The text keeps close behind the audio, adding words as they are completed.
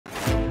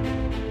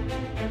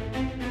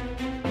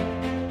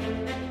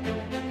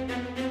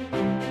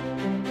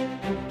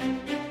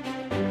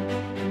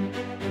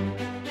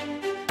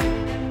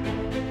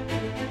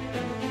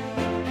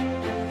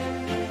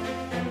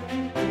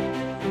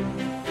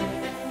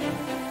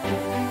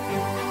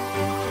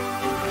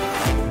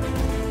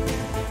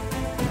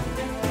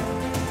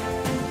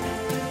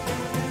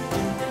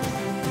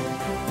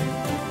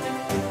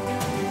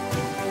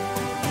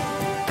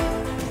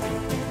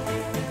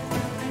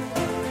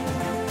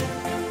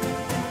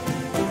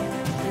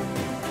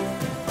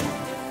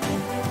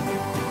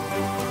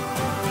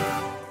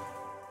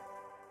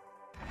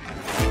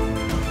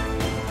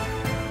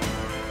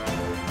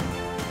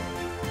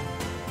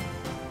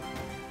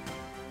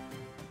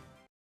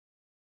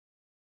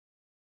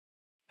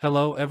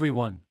Hello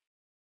everyone.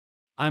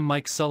 I'm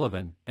Mike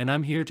Sullivan, and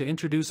I'm here to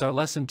introduce our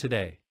lesson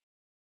today.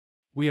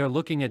 We are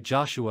looking at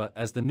Joshua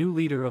as the new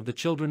leader of the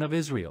children of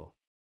Israel.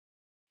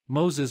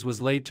 Moses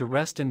was laid to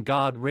rest and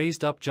God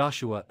raised up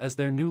Joshua as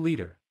their new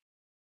leader.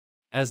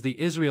 As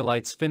the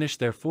Israelites finish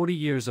their 40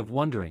 years of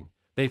wandering,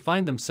 they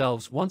find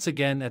themselves once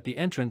again at the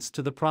entrance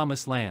to the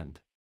Promised Land.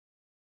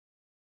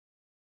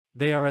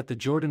 They are at the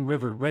Jordan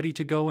River ready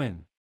to go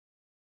in.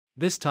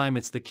 This time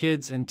it's the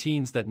kids and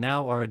teens that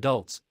now are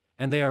adults,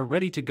 and they are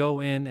ready to go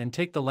in and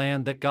take the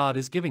land that God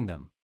is giving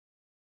them.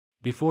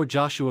 Before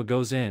Joshua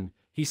goes in,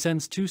 he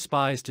sends 2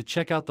 spies to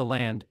check out the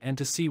land and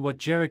to see what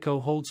Jericho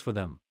holds for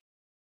them.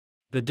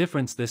 The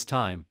difference this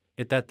time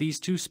is that these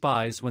 2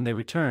 spies, when they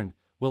return,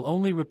 will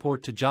only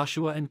report to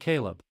Joshua and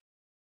Caleb.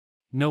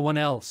 No one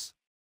else.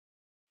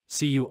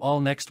 See you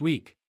all next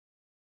week.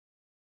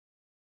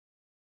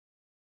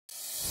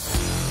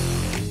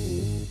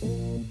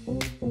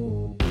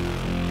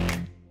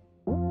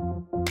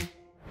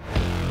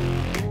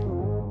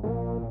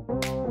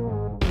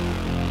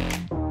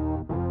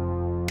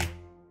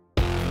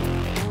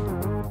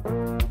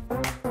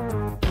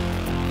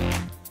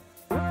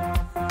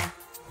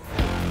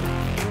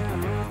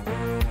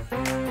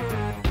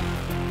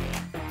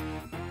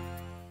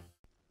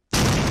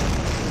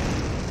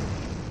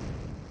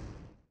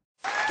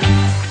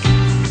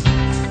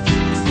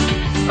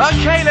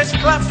 Okay, let's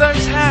clap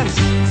those hands.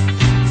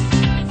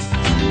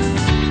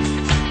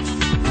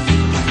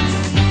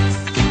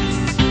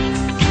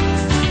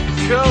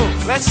 Cool.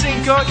 Let's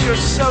sing God, You're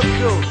So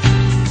Cool.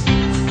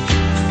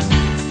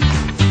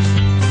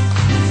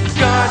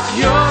 God,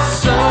 You're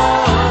so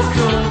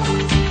cool.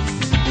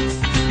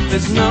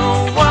 There's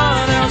no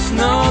one else,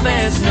 no,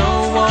 there's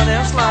no one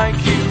else like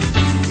you.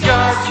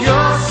 God,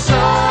 You're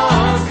so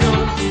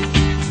cool.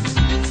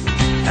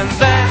 And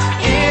that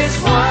is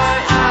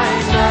why I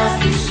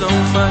love you so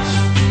much.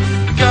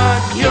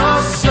 God,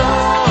 You're so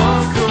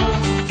cool.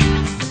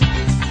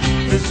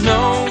 There's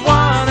no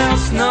one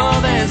else, no,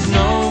 there's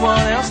no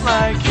one else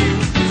like you.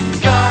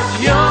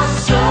 God, You're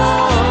so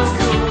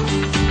cool.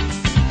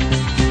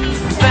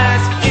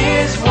 That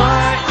is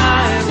why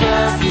I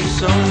love you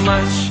so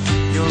much.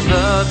 Your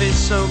love is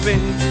so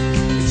big,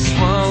 it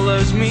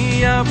swallows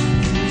me up.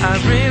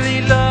 I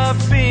really love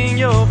being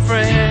your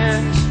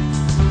friend.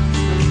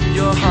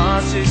 Your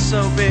heart is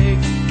so big,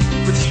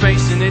 with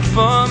space in it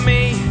for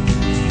me.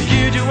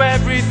 You do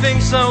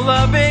everything so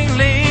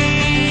lovingly.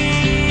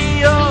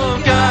 Oh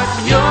God,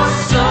 You're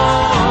so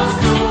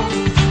cool.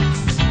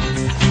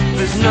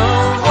 There's no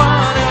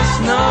one else,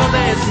 no,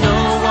 there's no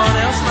one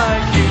else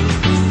like you.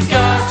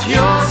 God,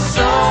 You're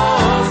so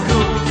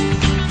cool.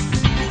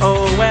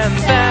 Oh, and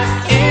that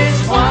is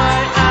why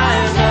I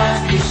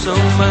love you so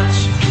much.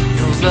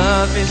 Your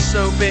love is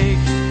so big,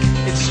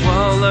 it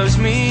swallows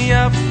me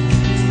up.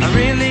 I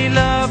really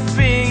love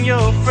being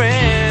your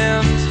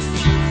friend.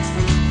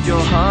 Your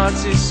heart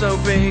is so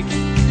big,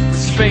 with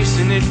space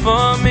in it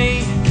for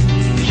me.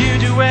 You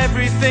do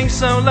everything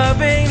so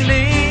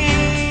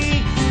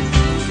lovingly.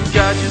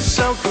 God, You're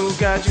so cool,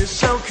 God, You're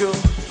so cool.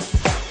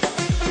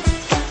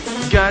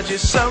 God, You're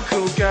so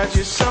cool, God,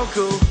 You're so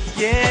cool.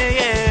 Yeah,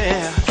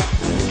 yeah.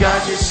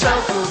 God, You're so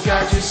cool,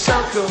 God, You're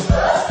so cool.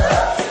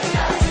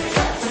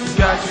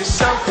 God, You're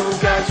so cool,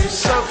 God, You're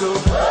so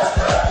cool.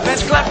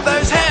 Let's clap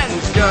those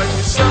hands. God,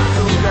 You're so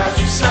cool, God,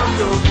 You're so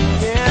cool.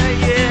 Yeah,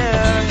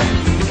 yeah.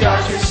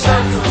 God, You're so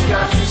cool,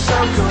 God, You're so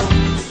cool.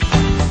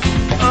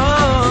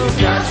 Oh,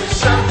 God, You're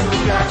so cool,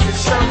 God, You're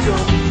so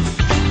cool.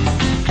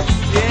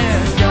 Yeah,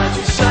 God,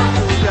 You're so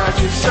cool, God,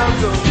 You're so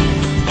cool.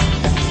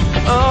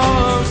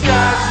 Oh,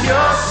 God,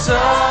 You're so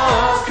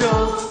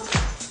cool.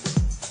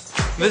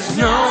 There's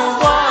no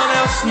one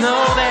else, no,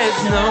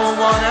 there's no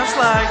one else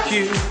like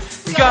you.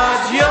 God,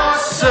 You're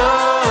so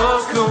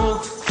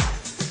cool.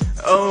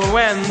 Oh,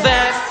 and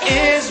that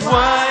is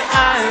why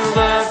I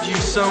love you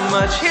so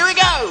much. Here we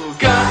go!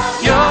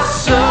 God, You're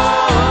so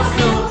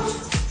cool.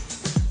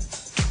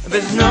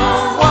 There's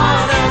no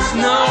one else,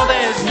 no,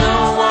 there's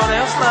no one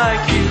else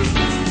like you.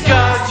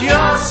 God,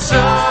 You're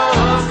so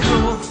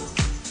cool.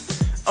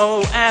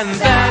 Oh, and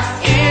that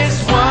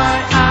is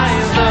why I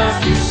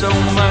love you so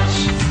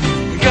much.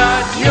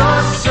 God,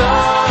 You're so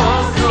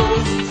cool.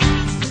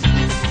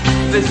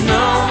 There's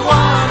no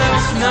one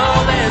else,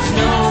 no, there's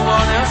no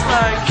one else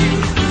like you.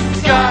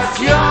 God,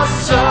 You're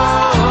so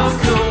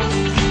cool.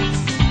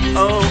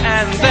 Oh,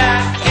 and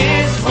that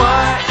is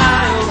why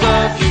I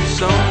love you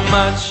so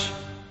much.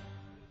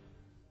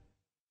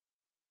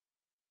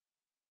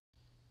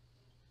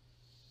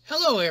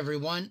 Hello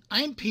everyone,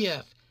 I'm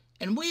PF,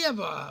 and we have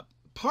a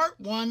part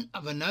 1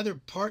 of another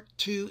part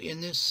 2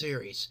 in this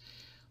series.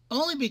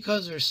 Only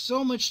because there's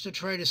so much to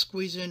try to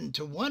squeeze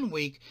into 1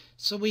 week,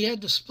 so we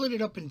had to split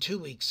it up in 2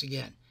 weeks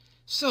again.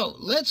 So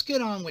let's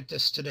get on with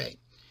this today.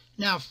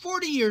 Now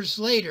 40 years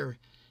later,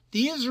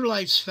 the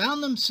Israelites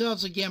found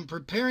themselves again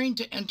preparing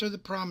to enter the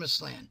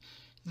Promised Land,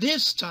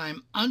 this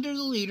time under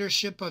the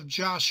leadership of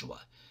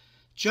Joshua.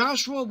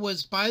 Joshua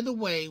was, by the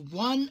way,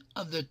 one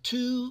of the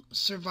 2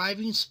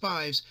 surviving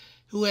spies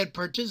who had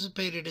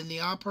participated in the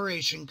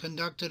operation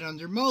conducted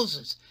under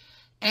Moses.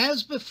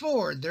 As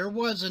before, there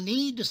was a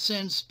need to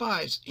send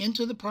spies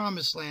into the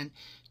Promised Land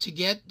to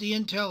get the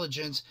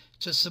intelligence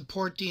to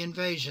support the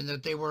invasion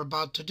that they were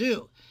about to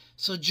do.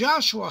 So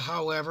Joshua,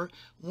 however,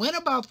 went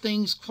about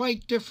things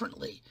quite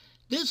differently.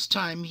 This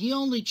time he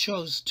only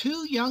chose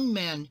 2 young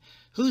men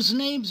whose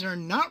names are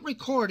not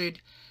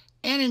recorded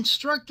and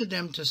instructed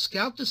them to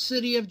scout the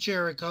city of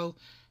Jericho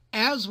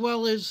as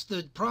well as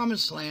the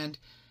Promised Land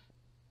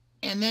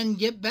and then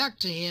get back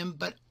to him,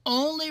 but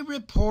only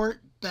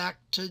report back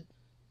to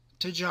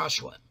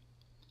Joshua.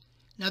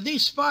 Now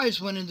these spies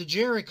went into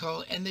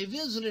Jericho and they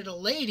visited a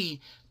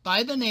lady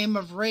by the name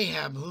of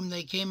Rahab, whom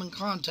they came in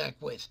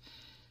contact with.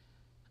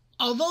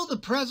 Although the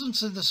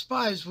presence of the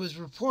spies was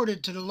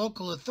reported to the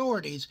local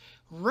authorities,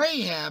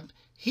 Rahab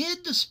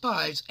hid the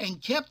spies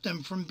and kept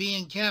them from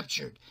being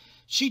captured.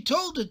 She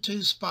told the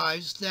 2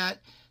 spies that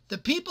the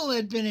people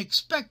had been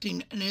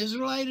expecting an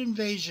Israelite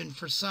invasion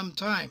for some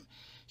time.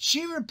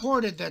 She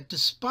reported that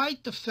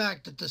despite the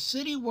fact that the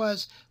city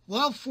was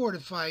well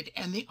fortified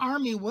and the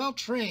army well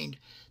trained,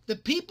 the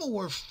people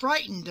were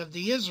frightened of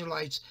the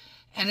Israelites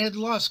and had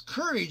lost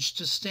courage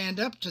to stand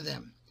up to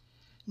them.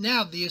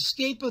 Now, the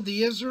escape of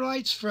the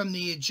Israelites from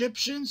the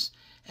Egyptians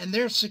and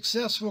their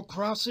successful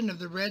crossing of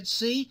the Red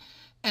Sea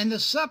and the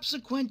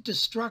subsequent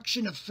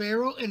destruction of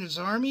Pharaoh and his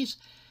armies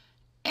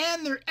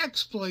and their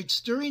exploits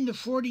during the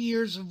 40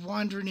 years of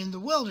wandering in the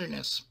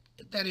wilderness,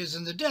 that is,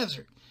 in the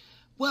desert.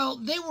 Well,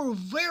 they were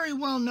very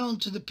well known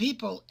to the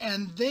people,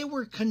 and they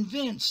were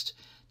convinced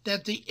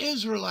that the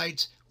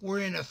Israelites were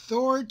in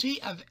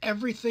authority of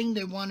everything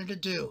they wanted to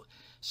do.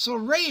 So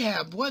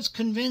Rahab was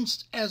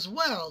convinced as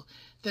well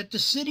that the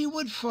city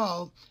would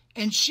fall,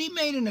 and she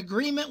made an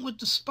agreement with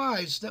the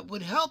spies that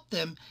would help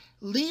them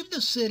leave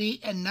the city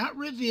and not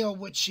reveal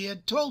what she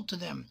had told to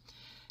them.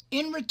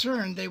 In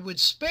return, they would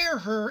spare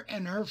her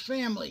and her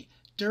family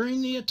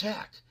during the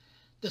attack.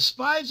 The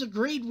spies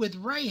agreed with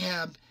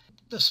Rahab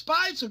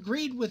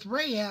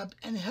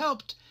and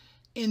helped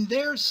in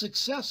their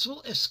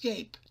successful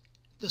escape.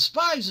 The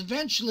spies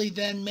eventually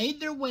then made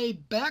their way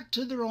back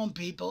to their own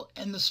people,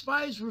 and the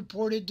spies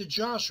reported to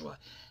Joshua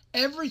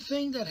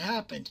everything that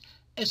happened,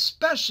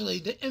 especially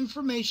the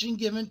information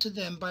given to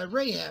them by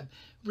Rahab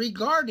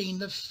regarding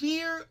the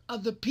fear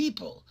of the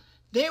people.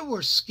 They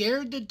were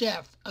scared to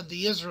death of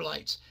the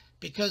Israelites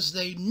because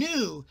they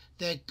knew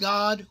that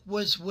God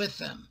was with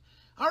them.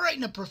 All right,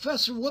 now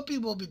Professor Whoopi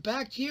will be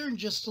back here in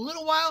just a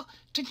little while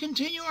to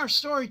continue our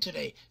story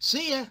today.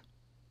 See ya!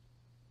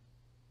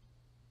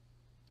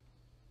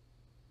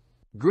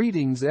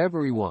 Greetings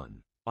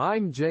everyone.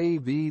 I'm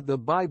JV the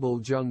Bible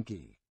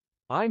Junkie.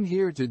 I'm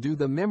here to do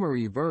the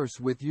memory verse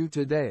with you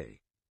today.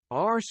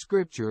 Our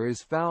scripture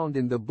is found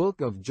in the book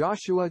of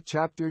Joshua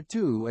chapter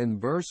 2 and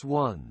verse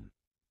 1.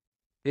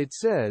 It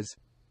says,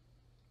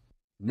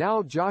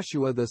 "Now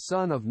Joshua the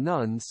son of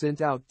Nun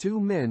sent out 2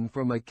 men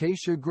from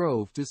Acacia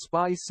Grove to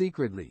spy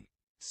secretly,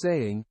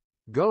 saying,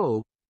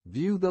 'Go,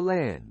 view the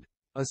land,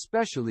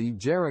 especially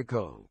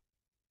Jericho.'"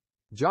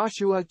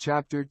 Joshua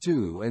chapter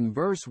 2 and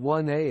verse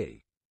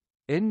 1a.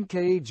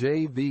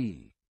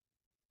 NKJV.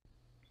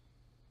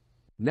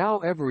 Now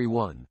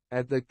everyone,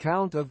 at the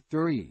count of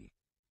 3.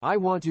 I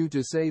want you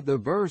to say the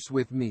verse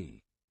with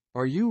me.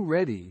 Are you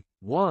ready?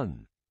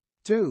 1,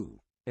 2,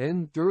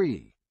 and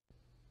 3.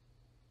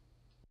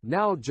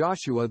 Now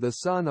Joshua the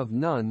son of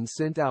Nun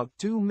sent out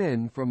 2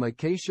 men from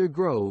Acacia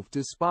Grove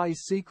to spy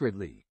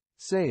secretly,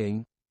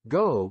 saying,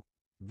 "Go,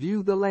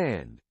 view the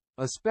land,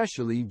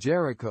 especially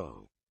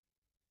Jericho."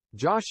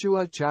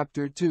 Joshua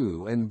chapter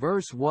 2 and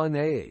verse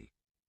 1a.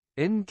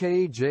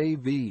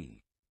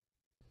 NKJV.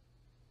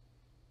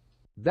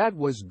 That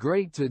was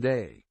great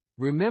today.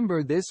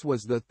 Remember, this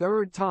was the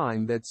 3rd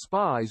time that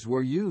spies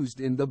were used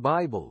in the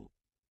Bible.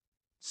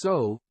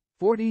 So,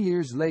 40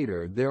 years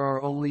later there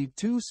are only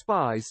 2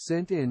 spies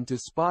sent in to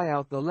spy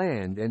out the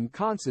land and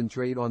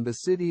concentrate on the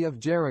city of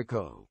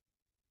Jericho.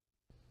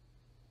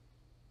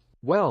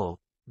 Well,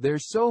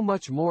 there's so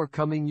much more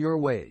coming your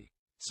way,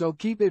 so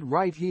keep it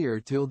right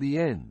here till the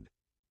end.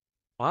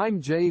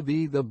 I'm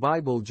JV the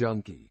Bible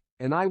Junkie,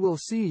 and I will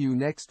see you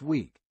next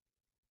week.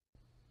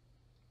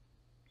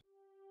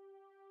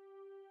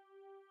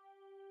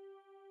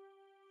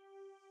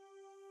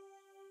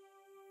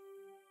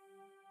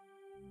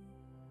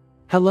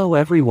 Hello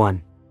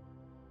everyone.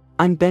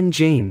 I'm Ben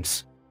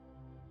James.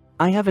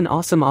 I have an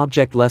awesome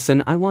object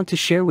lesson I want to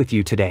share with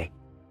you today.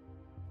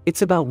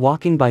 It's about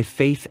walking by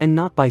faith and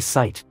not by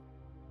sight.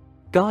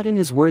 God in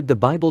His Word, the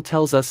Bible,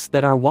 tells us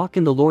that our walk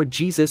in the Lord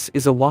Jesus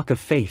is a walk of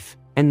faith,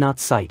 and not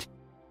sight.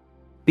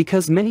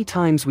 Because many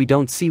times we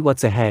don't see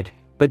what's ahead,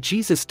 but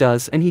Jesus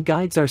does, and He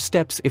guides our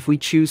steps if we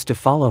choose to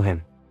follow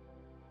Him.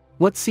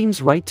 What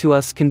seems right to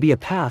us can be a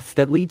path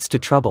that leads to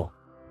trouble.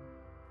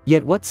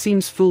 Yet what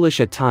seems foolish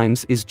at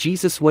times is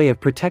Jesus' way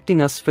of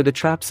protecting us for the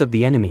traps of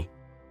the enemy.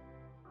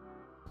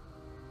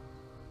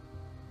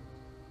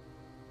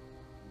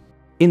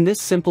 In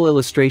this simple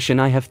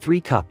illustration I have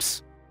 3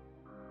 cups.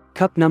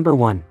 Cup number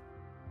 1.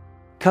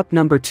 Cup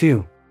number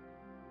 2.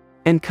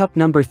 And cup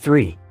number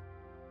 3.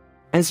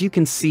 As you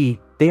can see,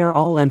 they are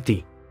all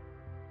empty.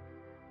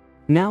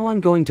 Now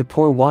I'm going to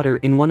pour water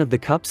in one of the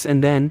cups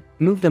and then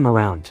move them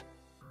around.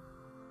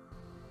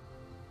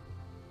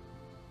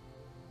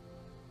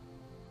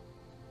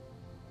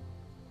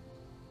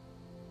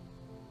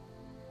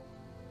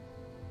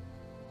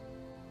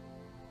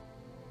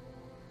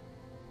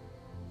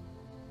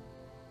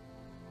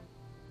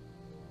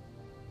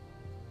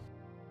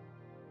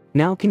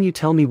 Now can you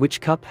tell me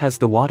which cup has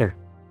the water?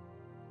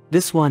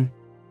 This one?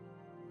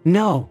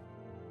 No.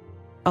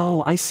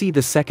 Oh, I see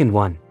the second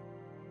one.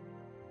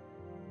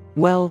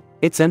 Well,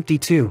 it's empty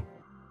too.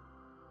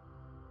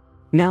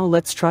 Now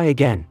let's try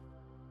again.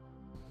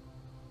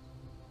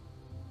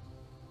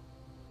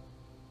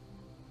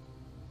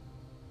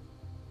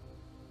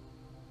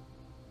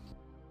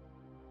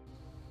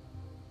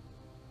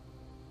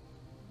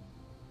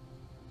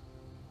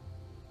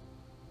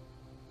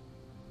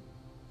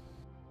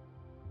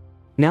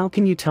 Now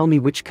can you tell me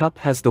which cup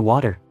has the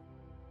water?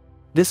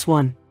 This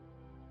one?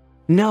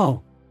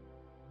 No.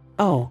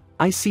 Oh,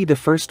 I see the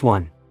first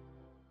one.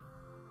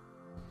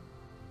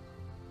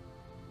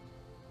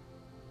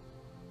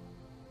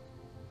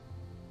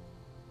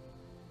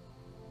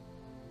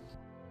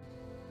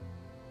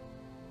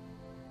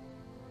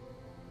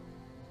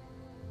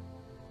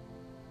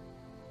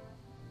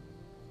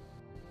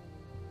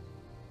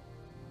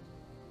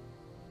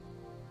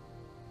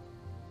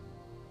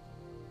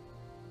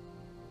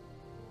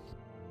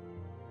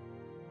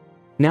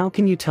 Now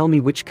can you tell me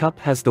which cup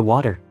has the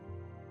water?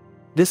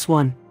 This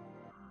one?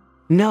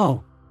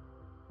 No.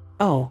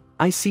 Oh,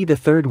 I see the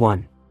third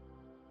one.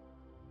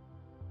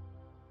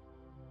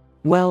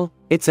 Well,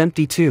 it's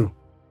empty too.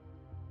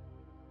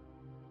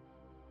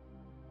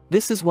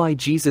 This is why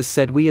Jesus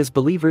said we as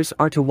believers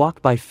are to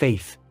walk by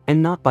faith,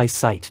 and not by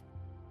sight.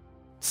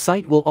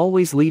 Sight will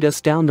always lead us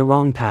down the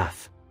wrong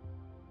path.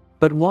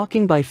 But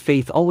walking by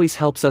faith always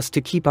helps us to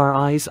keep our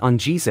eyes on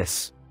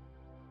Jesus.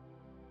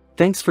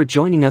 Thanks for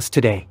joining us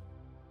today.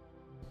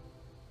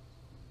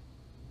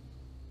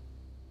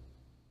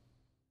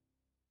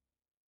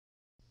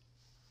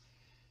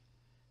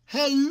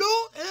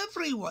 Hello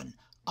everyone,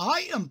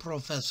 I am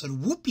Professor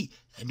Whoopi,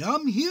 and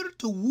I'm here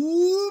to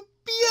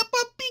whoopie up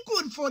a big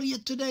one for you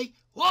today.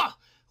 Wow,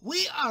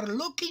 we are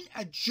looking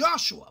at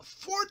Joshua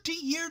 40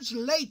 years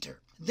later.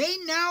 They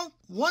now,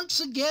 once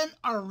again,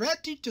 are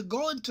ready to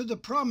go into the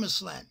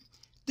promised land.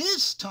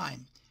 This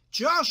time,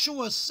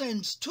 Joshua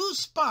sends 2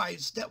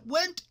 spies that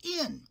went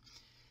in.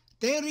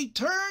 They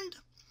returned,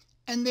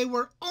 and they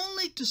were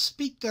only to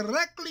speak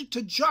directly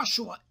to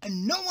Joshua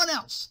and no one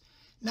else.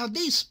 Now,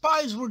 these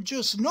spies were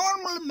just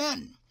normal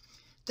men.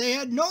 They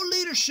had no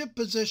leadership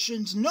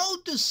positions, no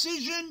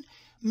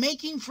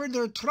decision-making for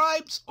their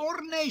tribes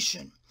or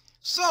nation.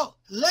 So,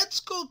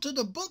 let's go to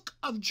the book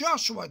of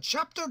Joshua,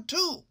 chapter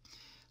 2,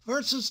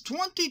 verses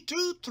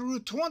 22 through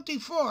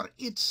 24.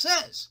 It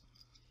says,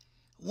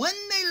 "When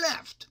they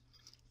left,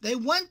 they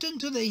went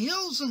into the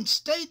hills and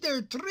stayed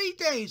there 3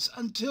 days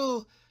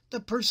until the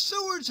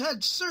pursuers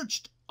had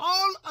searched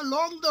all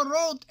along the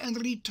road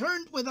and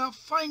returned without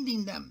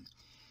finding them.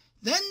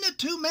 Then the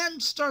 2 men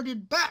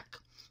started back.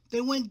 They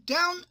went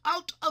down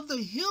out of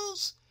the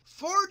hills,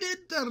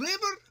 forded the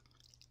river,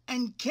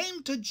 and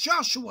came to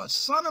Joshua,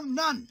 son of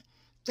Nun.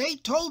 They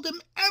told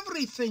him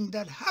everything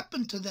that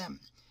happened to them.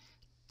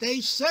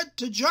 They said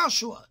to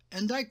Joshua,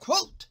 and I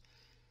quote,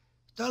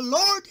 'The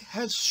Lord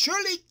has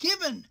surely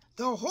given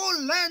the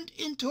whole land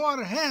into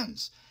our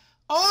hands.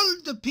 All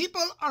the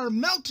people are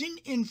melting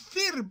in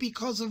fear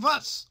because of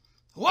us.'"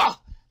 Wow!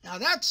 Now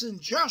that's in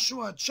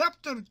Joshua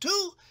chapter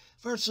 2,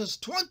 verses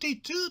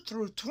 22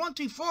 through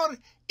 24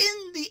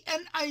 in the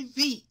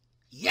NIV.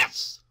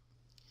 Yes!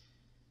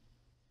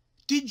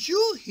 Did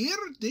you hear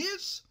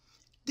this?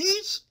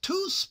 These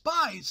 2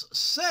 spies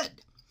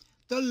said,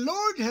 "The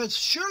Lord has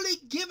surely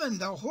given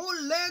the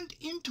whole land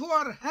into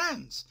our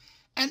hands,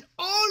 and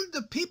all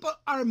the people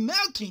are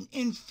melting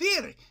in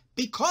fear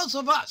because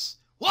of us."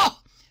 Whoa!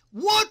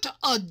 What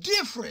a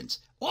difference!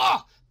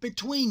 Whoa!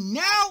 Between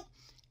now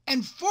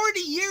and 40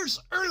 years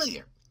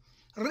earlier.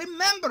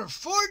 Remember,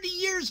 40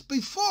 years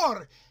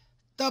before,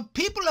 the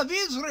people of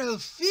Israel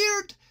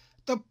feared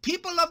the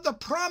people of the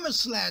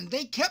promised land.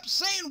 They kept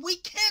saying, "We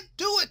can't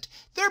do it.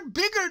 They're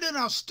bigger than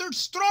us. They're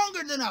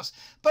stronger than us."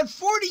 But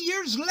 40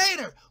 years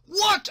later,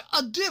 what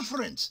a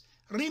difference.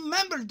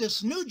 Remember,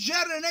 this new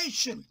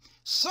generation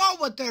saw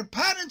what their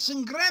parents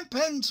and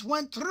grandparents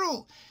went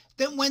through,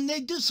 that when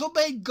they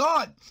disobeyed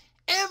God,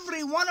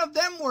 every one of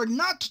them were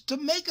not to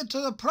make it to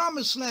the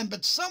promised land,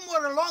 but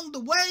somewhere along the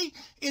way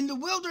in the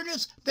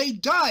wilderness, they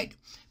died.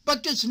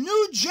 But this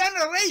new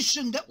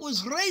generation that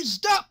was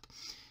raised up,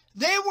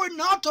 they were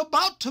not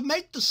about to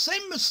make the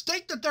same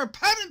mistake that their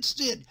parents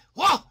did.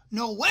 Whoa,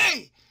 no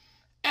way.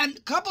 And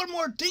a couple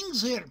more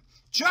things here.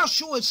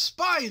 Joshua's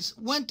spies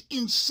went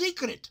in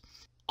secret.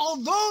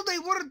 Although they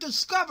were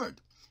discovered,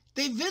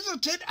 they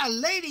visited a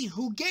lady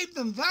who gave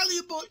them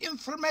valuable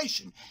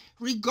information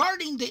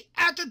regarding the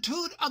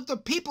attitude of the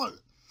people.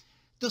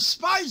 The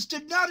spies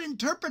did not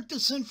interpret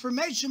this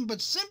information,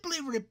 but simply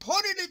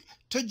reported it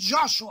to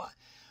Joshua,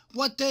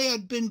 what they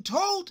had been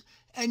told,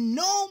 and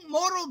no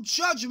moral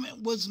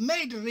judgment was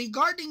made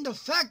regarding the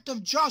fact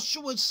of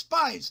Joshua's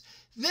spies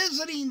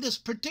visiting this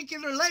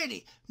particular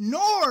lady,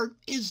 nor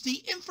is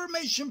the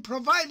information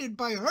provided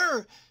by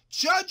her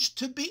judged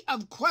to be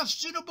of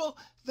questionable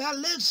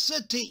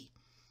validity.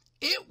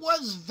 It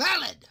was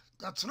valid.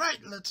 That's right.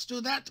 Let's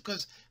do that,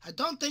 because I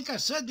don't think I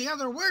said the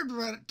other word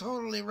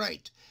totally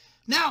right.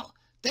 Now,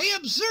 they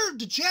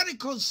observed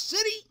Jericho's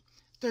city,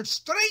 their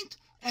strength,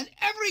 and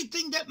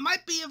everything that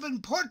might be of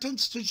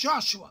importance to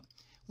Joshua.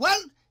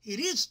 Well, it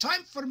is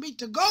time for me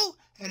to go,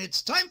 and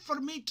it's time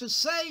for me to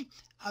say,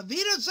 Auf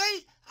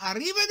Wiedersehen,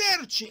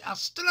 arrivederci,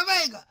 hasta la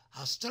vega,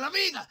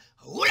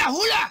 hula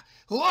hula,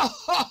 oh,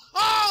 ho,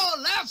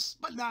 ho. Last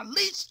but not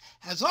least,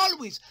 as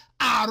always,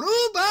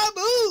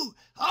 arubabu.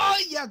 Oh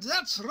yeah,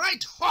 that's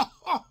right, ho,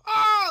 ho,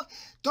 ho.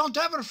 Don't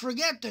ever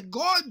forget that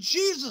God,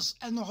 Jesus,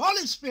 and the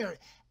Holy Spirit,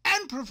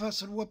 and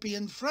Professor Whoopi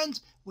and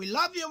friends, we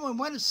love you and we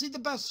want to see the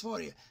best for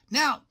you.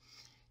 Now,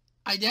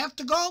 I'd have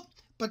to go,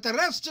 but the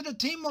rest of the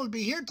team will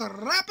be here to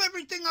wrap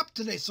everything up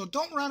today, so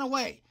don't run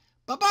away.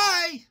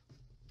 Bye-bye.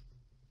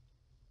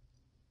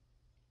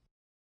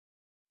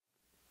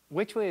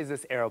 Which way is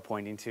this arrow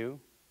pointing to?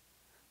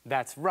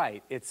 That's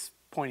right, it's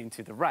pointing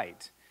to the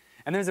right.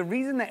 And there's a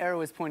reason the arrow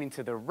is pointing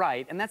to the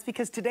right, and that's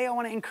because today I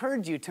want to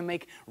encourage you to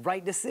make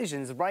right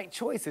decisions, right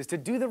choices, to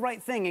do the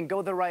right thing and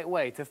go the right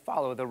way, to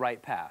follow the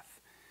right path.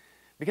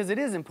 Because it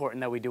is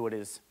important that we do what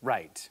is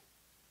right.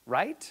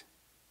 Right?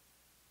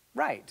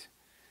 Right.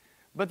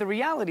 But the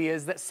reality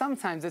is that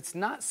sometimes it's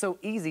not so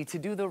easy to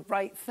do the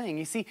right thing.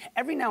 You see,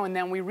 every now and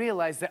then we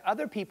realize that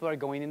other people are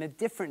going in a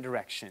different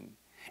direction.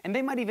 And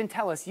they might even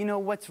tell us, you know,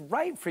 what's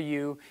right for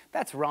you,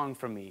 that's wrong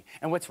for me.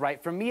 And what's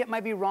right for me, it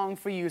might be wrong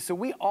for you. So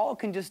we all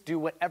can just do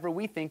whatever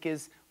we think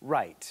is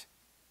right.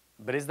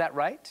 But is that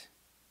right?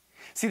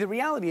 See, the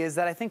reality is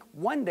that I think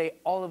one day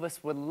all of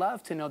us would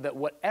love to know that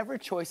whatever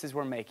choices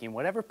we're making,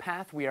 whatever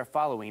path we are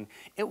following,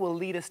 it will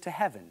lead us to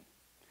heaven.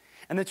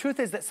 And the truth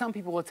is that some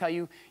people will tell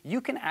you, you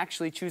can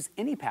actually choose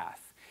any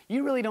path.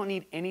 You really don't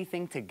need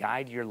anything to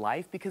guide your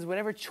life, because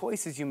whatever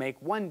choices you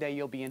make, one day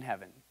you'll be in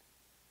heaven.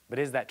 But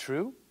is that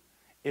true?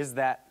 Is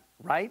that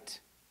right?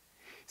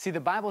 See,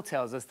 the Bible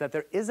tells us that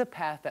there is a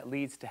path that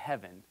leads to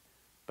heaven,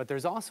 but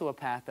there's also a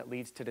path that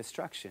leads to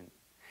destruction.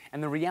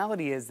 And the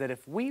reality is that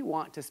if we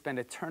want to spend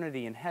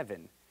eternity in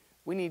heaven,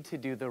 we need to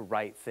do the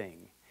right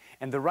thing.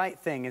 And the right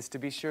thing is to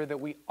be sure that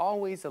we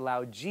always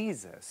allow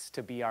Jesus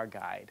to be our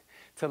guide,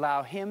 to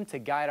allow Him to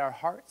guide our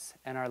hearts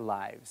and our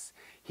lives.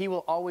 He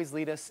will always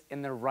lead us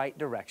in the right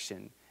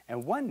direction,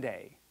 and one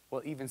day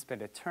we'll even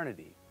spend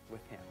eternity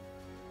with Him.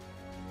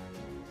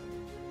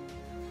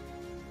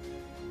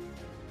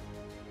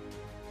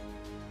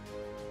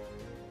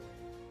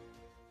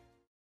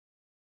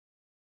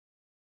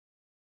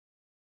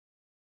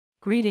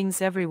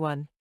 Greetings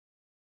everyone.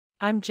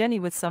 I'm Jenny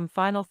with some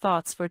final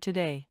thoughts for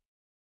today.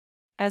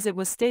 As it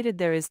was stated,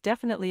 there is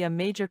definitely a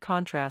major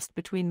contrast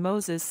between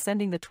Moses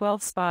sending the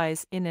 12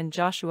 spies in and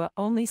Joshua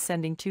only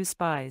sending 2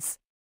 spies.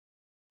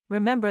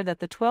 Remember that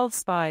the 12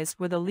 spies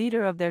were the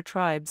leader of their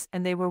tribes,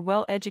 and they were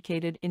well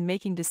educated in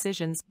making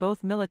decisions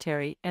both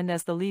military and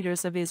as the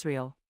leaders of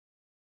Israel.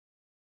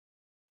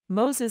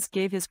 Moses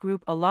gave his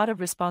group a lot of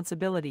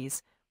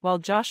responsibilities, while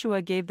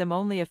Joshua gave them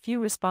only a few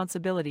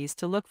responsibilities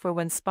to look for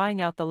when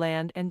spying out the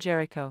land and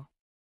Jericho.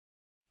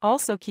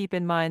 Also keep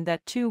in mind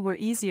that 2 were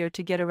easier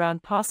to get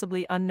around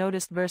possibly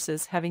unnoticed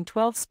versus having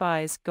 12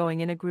 spies going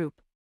in a group.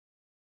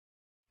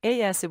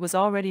 As it was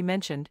already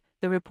mentioned,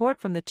 the report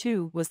from the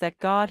 2 was that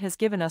God has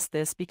given us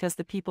this because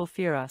the people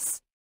fear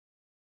us.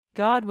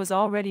 God was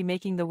already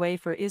making the way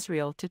for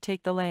Israel to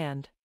take the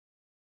land.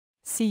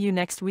 See you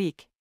next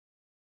week.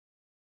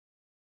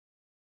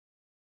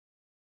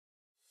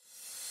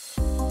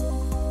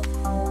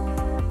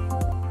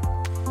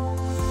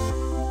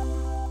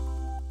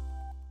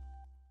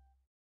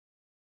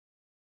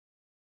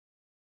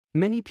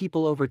 Many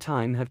people over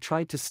time have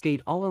tried to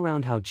skate all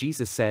around how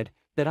Jesus said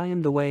that I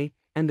am the way,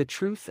 and the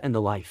truth and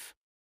the life.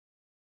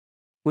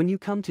 When you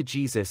come to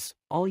Jesus,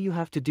 all you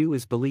have to do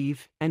is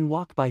believe and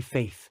walk by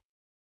faith.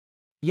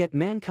 Yet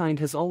mankind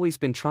has always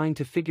been trying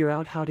to figure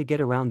out how to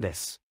get around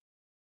this.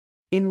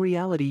 In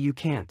reality, you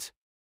can't.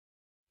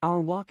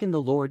 Our walk in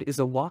the Lord is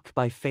a walk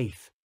by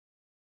faith,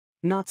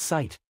 not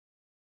sight.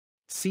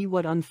 See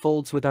what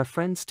unfolds with our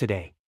friends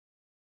today.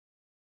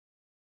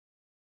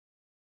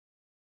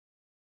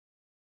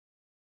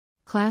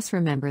 Class,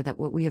 remember that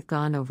what we have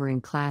gone over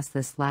in class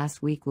this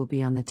last week will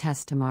be on the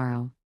test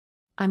tomorrow.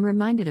 I'm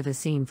reminded of a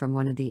scene from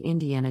one of the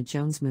Indiana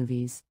Jones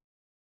movies.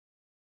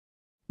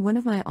 One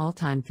of my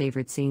all-time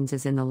favorite scenes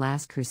is in The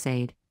Last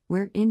Crusade,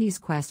 where Indy's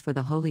quest for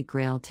the Holy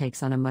Grail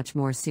takes on a much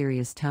more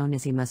serious tone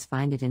as he must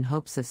find it in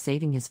hopes of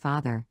saving his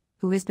father,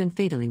 who has been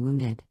fatally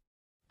wounded.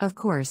 Of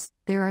course,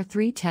 there are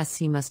 3 tests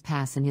he must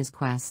pass in his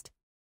quest.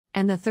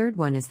 And the third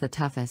one is the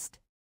toughest.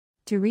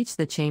 To reach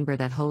the chamber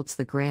that holds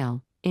the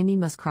Grail, Indy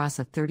must cross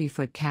a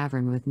 30-foot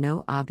cavern with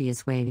no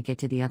obvious way to get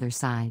to the other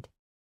side.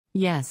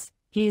 Yes,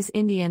 he is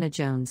Indiana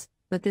Jones,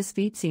 but this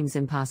feat seems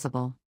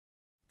impossible.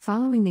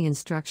 Following the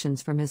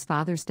instructions from his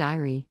father's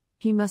diary,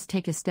 He must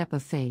take a step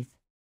of faith.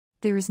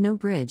 There is no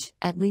bridge,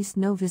 at least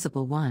no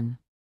visible one.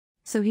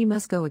 So he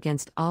must go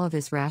against all of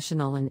his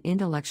rational and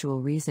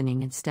intellectual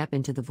reasoning and step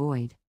into the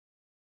void.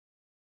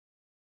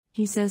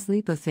 He says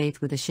leap of faith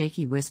with a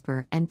shaky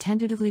whisper and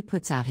tentatively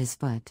puts out his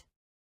foot.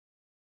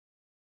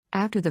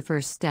 After the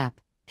first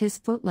step, his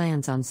foot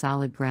lands on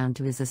solid ground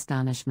to his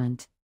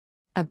astonishment.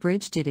 A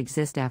bridge did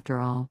exist after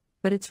all,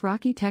 but its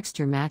rocky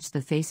texture matched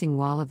the facing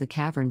wall of the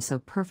cavern so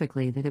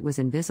perfectly that it was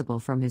invisible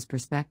from his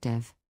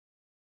perspective.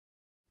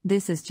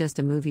 This is just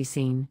a movie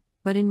scene,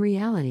 but in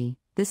reality,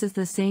 this is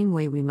the same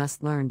way we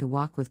must learn to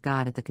walk with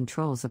God at the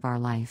controls of our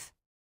life.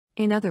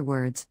 In other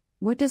words,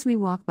 what does we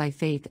walk by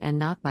faith and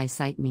not by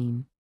sight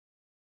mean?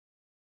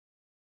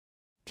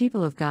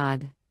 People of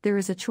God, there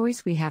is a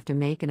choice we have to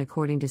make, and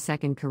according to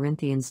 2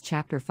 Corinthians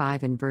chapter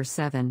 5 and verse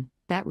 7,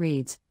 that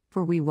reads,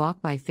 "For we walk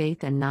by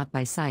faith and not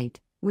by sight,"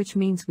 which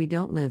means we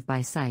don't live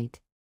by sight.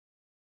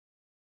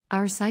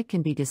 Our sight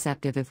can be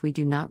deceptive if we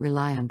do not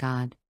rely on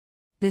God.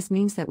 This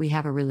means that we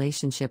have a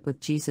relationship with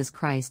Jesus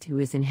Christ who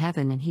is in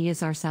heaven and He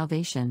is our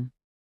salvation.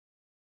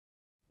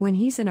 When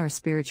He's in our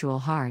spiritual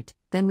heart,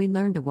 then we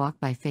learn to walk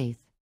by faith.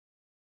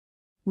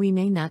 We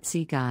may not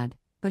see God,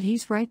 but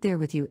He's right there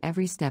with you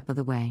every step of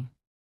the way.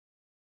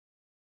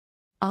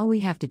 All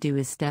we have to do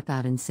is step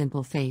out in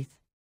simple faith.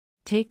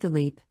 Take the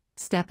leap,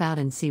 step out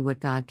and see what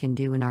God can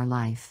do in our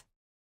life.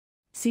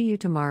 See you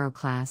tomorrow,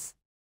 class.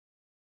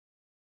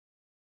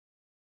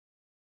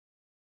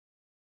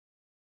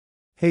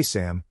 Hey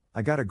Sam,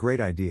 I got a great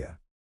idea.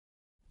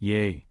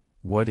 Yay,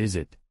 what is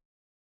it?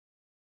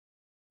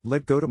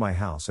 Let's go to my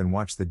house and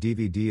watch the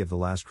DVD of The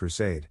Last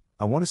Crusade.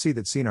 I want to see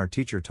that scene our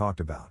teacher talked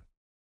about.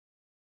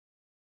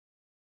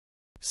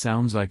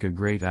 Sounds like a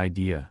great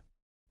idea.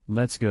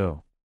 Let's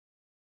go.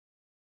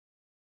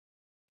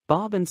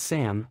 Bob and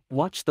Sam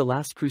watched The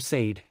Last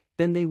Crusade,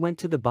 then they went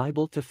to the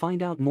Bible to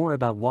find out more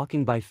about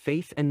walking by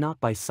faith and not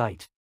by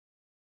sight.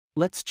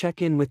 Let's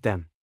check in with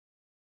them.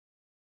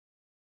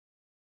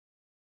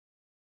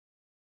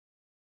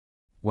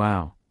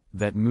 Wow,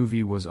 that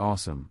movie was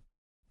awesome.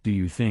 Do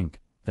you think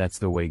that's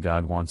the way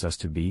God wants us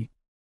to be?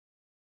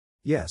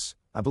 Yes,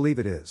 I believe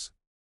it is.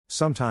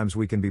 Sometimes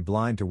we can be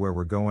blind to where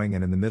we're going,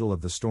 and in the middle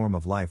of the storm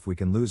of life we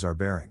can lose our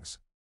bearings.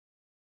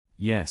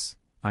 Yes,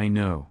 I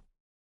know.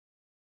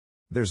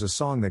 There's a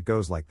song that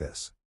goes like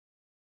this.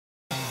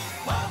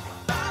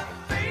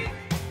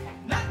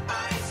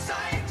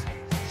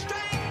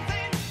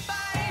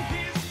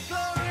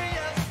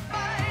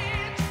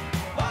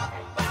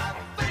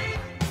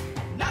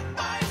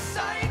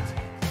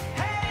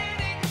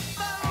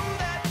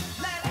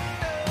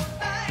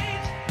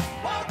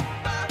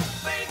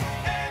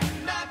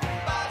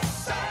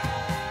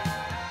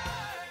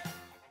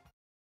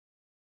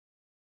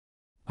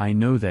 I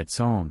know that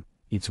song,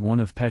 it's one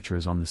of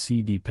Petra's on the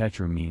CD.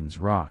 Petra means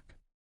rock.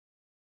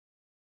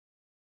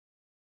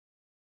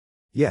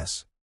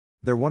 Yes.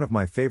 They're one of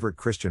my favorite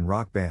Christian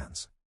rock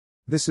bands.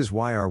 This is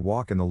why our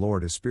walk in the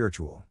Lord is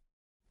spiritual.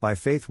 By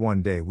faith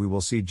one day we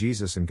will see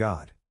Jesus and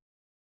God.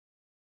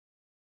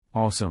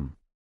 Awesome.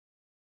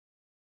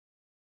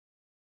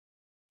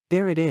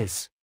 There it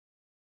is.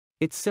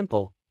 It's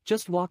simple,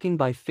 just walking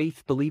by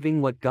faith,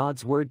 believing what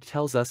God's Word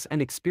tells us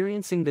and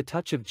experiencing the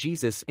touch of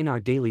Jesus in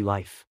our daily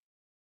life.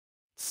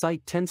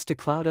 Sight tends to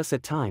cloud us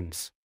at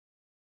times.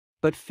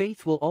 But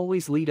faith will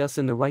always lead us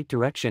in the right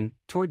direction,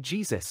 toward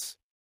Jesus.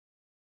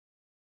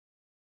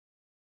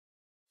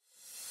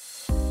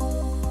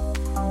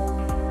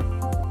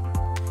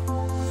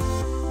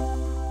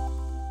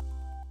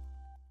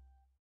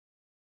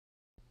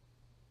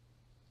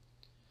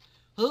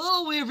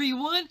 Hello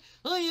everyone,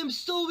 I am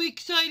so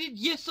excited.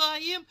 Yes I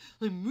am.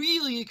 I'm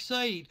really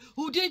excited.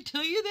 Oh, did I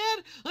tell you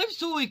that? I'm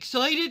so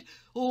excited.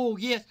 Oh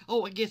yes,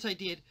 I guess I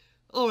did.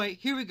 Alright,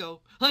 here we go.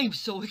 I'm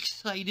so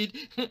excited.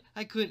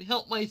 I couldn't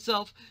help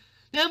myself.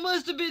 That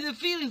must have been the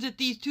feelings that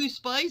these two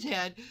spies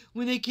had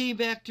when they came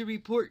back to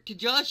report to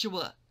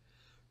Joshua.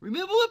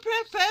 Remember what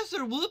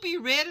Professor Whoopi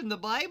read in the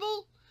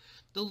Bible?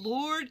 The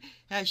Lord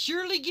has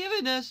surely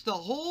given us the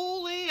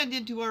whole land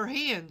into our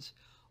hands.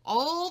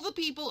 All the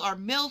people are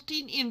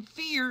melting in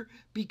fear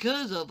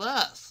because of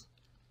us.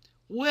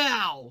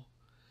 Wow!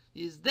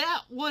 Is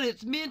that what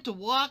it's meant to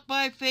walk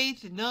by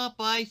faith and not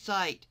by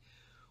sight?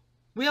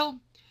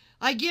 Well,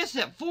 I guess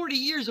that 40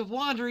 years of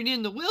wandering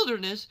in the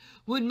wilderness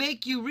would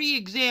make you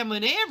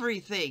re-examine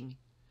everything.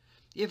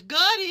 If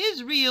God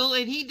is real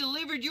and He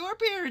delivered your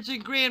parents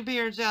and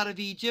grandparents out of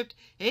Egypt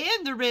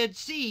and the Red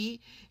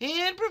Sea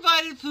and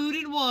provided food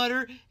and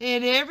water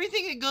and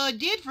everything that God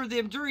did for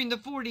them during the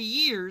 40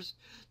 years,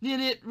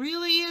 then it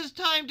really is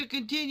time to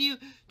continue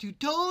to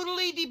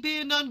totally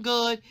depend on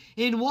God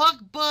and walk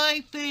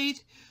by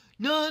faith,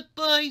 not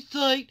by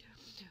sight.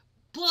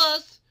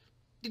 Plus,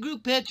 the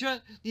group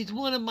Petra is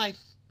one of my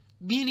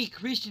many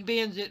Christian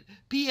bands that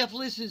PF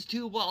listens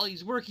to while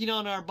he's working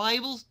on our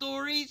Bible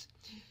stories.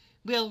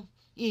 Well,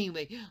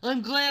 anyway,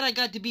 I'm glad I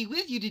got to be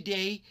with you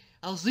today.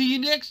 I'll see you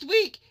next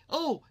week.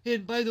 Oh,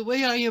 and by the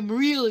way, I am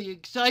really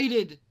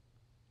excited.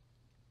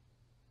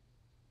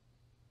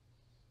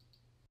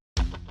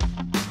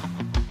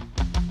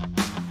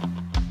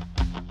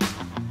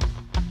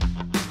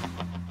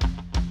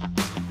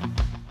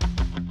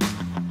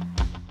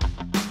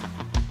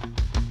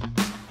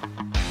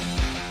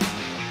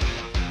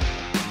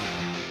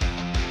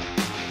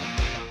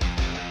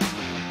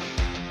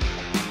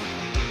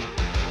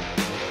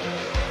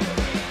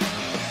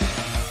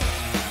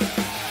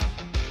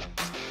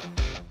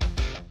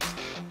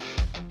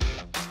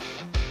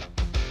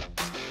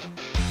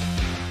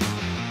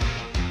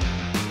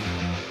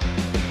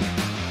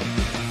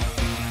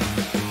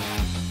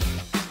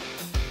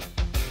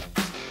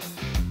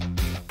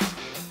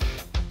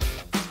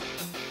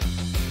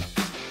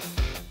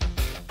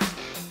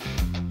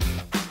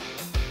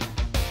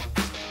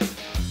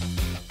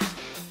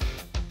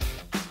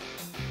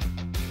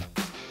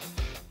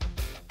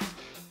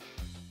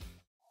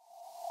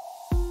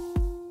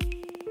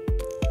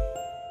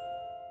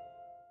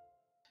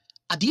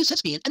 a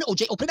DSS and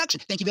OJO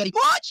production. Thank you very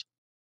much.